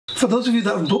For those of you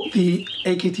that have booked the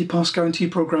AKT Pass Guarantee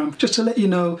Program, just to let you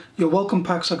know, your welcome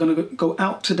packs are going to go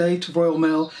out today to Royal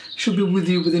Mail. Should be with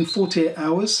you within 48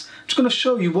 hours. I'm just going to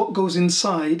show you what goes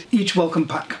inside each welcome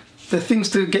pack. The things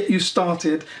to get you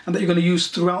started and that you're going to use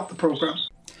throughout the program.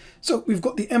 So we've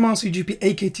got the MRCGP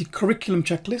AKT curriculum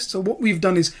checklist. So what we've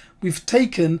done is we've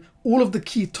taken all of the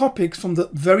key topics from the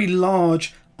very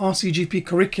large RCGP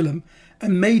curriculum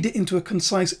and made it into a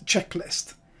concise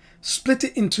checklist. Split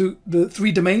it into the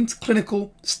 3 domains: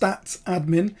 clinical, stats,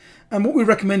 admin. And what we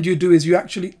recommend you do is you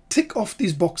actually tick off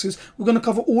these boxes. We're going to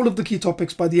cover all of the key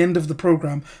topics by the end of the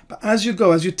program. But as you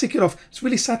go, as you tick it off, it's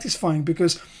really satisfying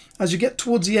because as you get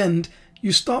towards the end,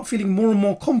 you start feeling more and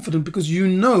more confident because you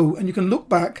know, and you can look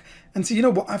back and say, you know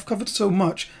what, I've covered so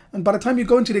much. And by the time you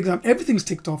go into the exam, everything's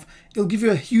ticked off. It'll give you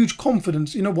a huge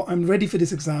confidence. You know what, I'm ready for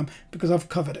this exam because I've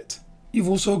covered it. You've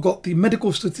also got the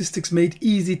Medical Statistics Made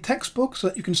Easy textbook so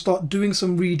that you can start doing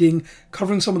some reading,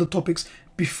 covering some of the topics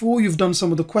before you've done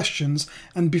some of the questions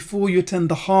and before you attend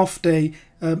the half-day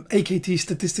AKT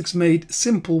Statistics Made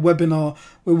Simple webinar,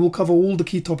 where we'll cover all the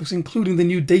key topics, including the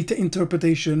new data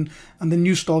interpretation and the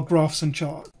new style graphs and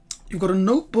charts. You've got a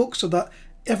notebook so that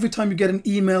every time you get an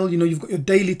email, you know, you've got your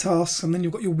daily tasks and then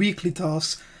you've got your weekly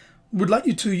tasks. We'd like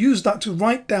you to use that to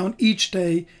write down each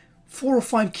day 4 or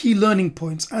 5 key learning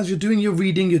points as you're doing your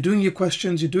reading, you're doing your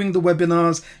questions, you're doing the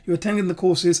webinars, you're attending the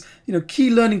courses, you know, key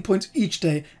learning points each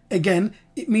day. Again,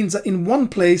 it means that in one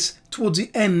place towards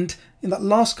the end, in that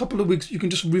last couple of weeks, you can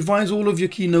just revise all of your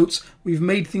key notes. We've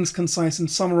made things concise and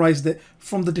summarized it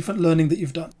from the different learning that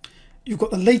you've done. You've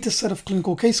got the latest set of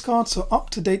clinical case cards, so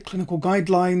up-to-date clinical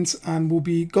guidelines, and we'll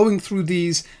be going through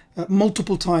these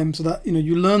multiple times so that, you know,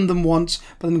 you learn them once,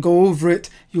 but then go over it.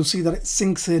 You'll see that it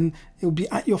sinks in. It'll be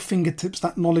at your fingertips,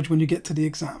 that knowledge, when you get to the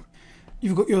exam.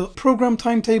 You've got your program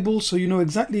timetable, so you know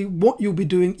exactly what you'll be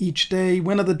doing each day.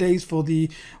 When are the days for the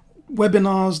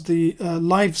webinars, the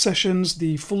live sessions,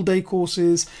 the full day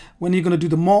courses, when you're going to do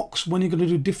the mocks, when you're going to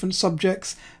do different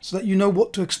subjects, so that you know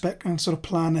what to expect and sort of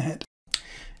plan ahead.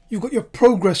 You've got your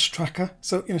progress tracker,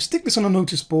 so you know, stick this on a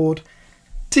notice board,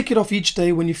 tick it off each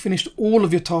day when you've finished all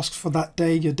of your tasks for that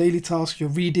day, your daily tasks, your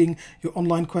reading, your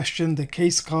online question, the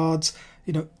case cards,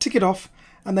 you know, tick it off.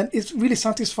 And then it's really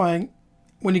satisfying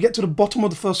when you get to the bottom of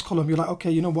the first column. You're like,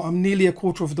 okay, you know what, I'm nearly a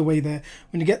quarter of the way there.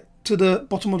 When you get to the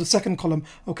bottom of the second column,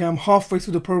 okay, I'm halfway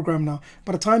through the program now.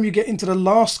 By the time you get into the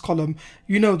last column,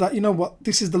 you know that, you know what,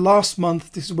 this is the last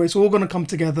month, this is where it's all going to come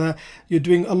together. You're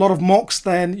doing a lot of mocks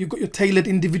then, you've got your tailored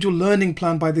individual learning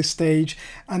plan by this stage,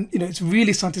 and you know, it's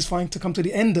really satisfying to come to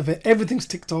the end of it. Everything's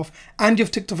ticked off, and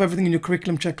you've ticked off everything in your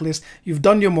curriculum checklist. You've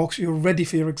done your mocks, you're ready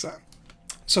for your exam.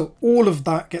 So all of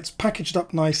that gets packaged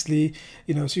up nicely,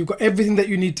 you know, so you've got everything that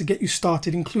you need to get you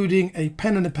started, including a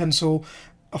pen and a pencil.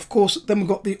 Of course, then we've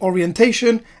got the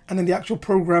orientation, and then the actual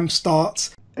program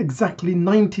starts exactly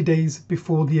 90 days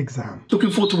before the exam.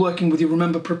 Looking forward to working with you.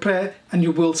 Remember, prepare and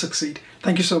you will succeed.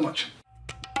 Thank you so much.